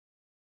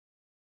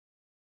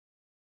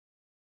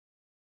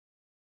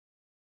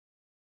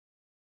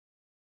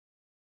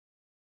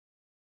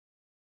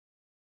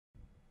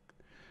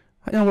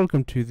Hi and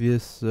welcome to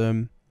this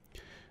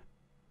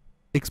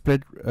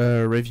Xsplit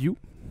review.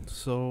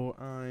 So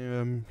I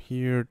am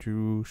here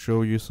to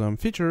show you some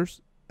features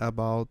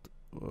about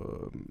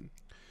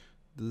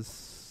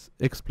this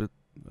Xsplit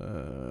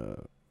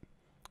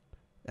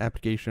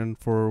application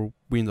for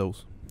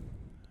Windows.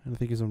 I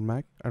think it's on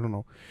Mac. I don't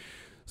know.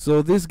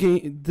 So this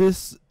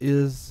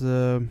is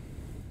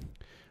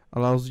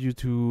allows you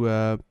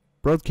to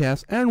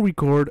broadcast and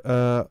record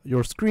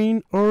your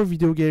screen or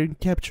video game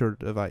capture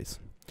device,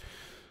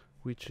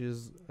 which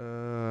is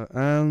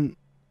and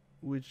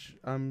which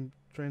I'm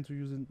trying to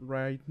use it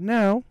right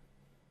now.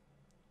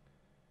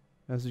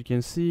 As you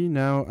can see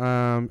now,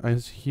 I'm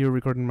here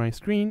recording my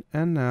screen,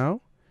 and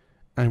now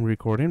I'm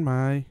recording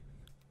my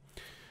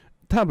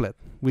tablet,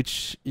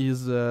 which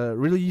is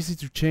really easy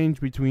to change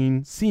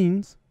between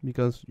scenes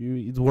because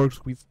it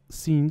works with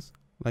scenes,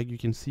 like you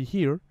can see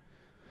here.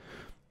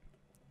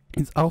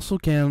 It also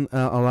can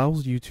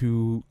allows you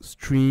to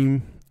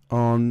stream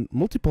on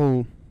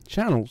multiple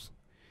channels.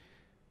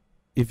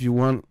 If you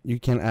want, you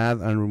can add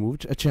and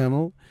remove a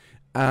channel.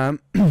 As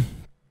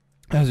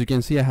you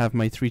can see, I have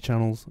my 3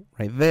 channels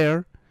right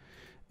there,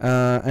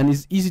 and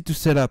it's easy to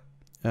set up,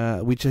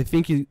 which I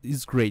think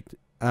is great.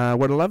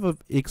 What I love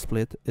of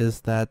Xsplit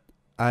is that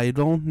I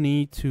don't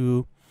need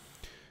to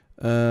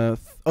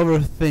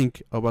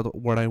overthink about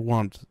what I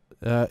want.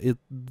 It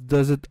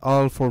does it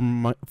all for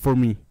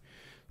me.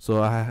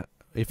 So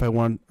if I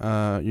want,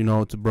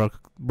 to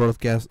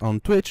broadcast on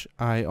Twitch,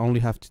 I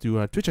only have to do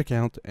a Twitch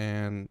account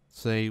and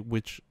say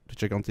which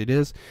Twitch account it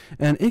is,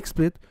 and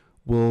Xsplit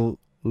will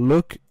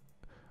look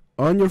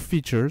on your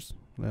features.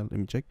 Well, let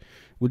me check.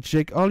 Will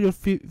check all your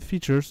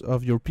features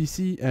of your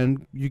PC,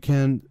 and you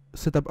can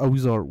set up a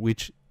wizard,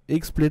 which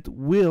Xsplit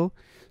will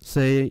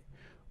say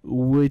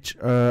which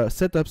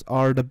setups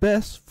are the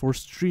best for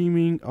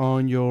streaming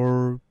on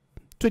your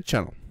Twitch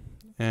channel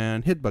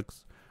and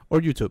Hitbox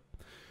or YouTube,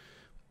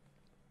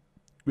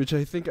 which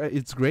I think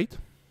it's great.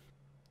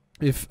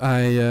 If I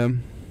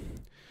and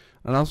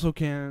also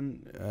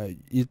can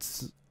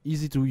it's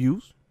easy to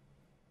use.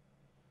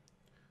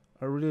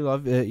 I really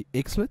love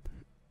Xsplit.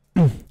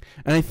 And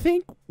I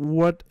think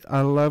what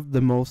I love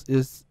the most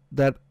is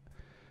that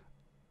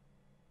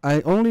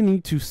I only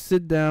need to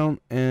sit down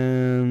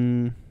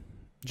and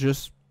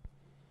just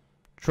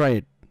try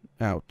it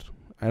out.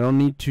 I don't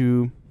need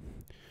to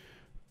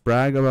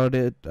brag about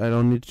it. I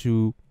don't need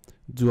to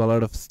do a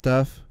lot of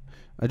stuff.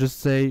 I just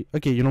say,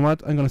 okay, you know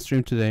what, I'm gonna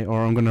stream today,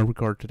 or I'm gonna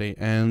record today,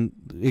 and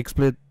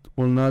Xsplit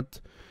will not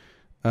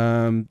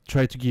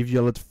try to give you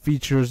a lot of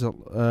features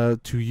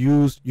to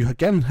use. You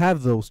can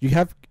have those. You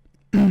have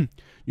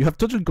you have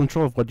total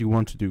control of what you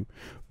want to do.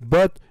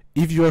 But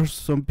if you are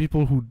some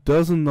people who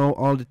doesn't know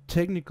all the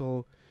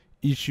technical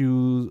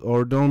issues,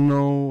 or don't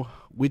know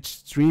which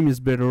stream is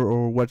better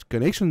or what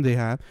connection they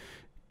have,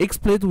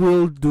 Xsplit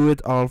will do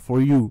it all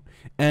for you,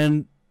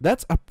 and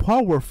that's a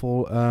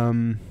powerful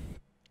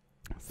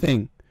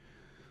thing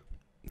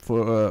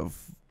for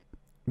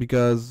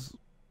because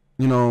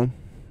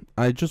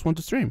I just want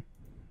to stream.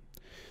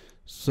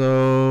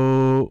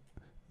 So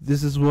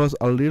this was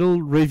a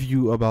little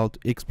review about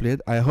Xsplit.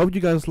 I hope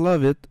you guys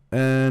love it,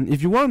 and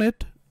if you want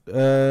it,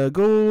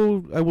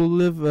 go. I will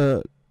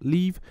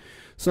leave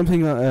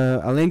something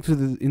a link to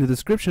in the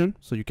description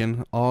so you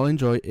can all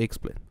enjoy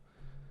Xsplit.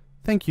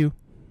 Thank you.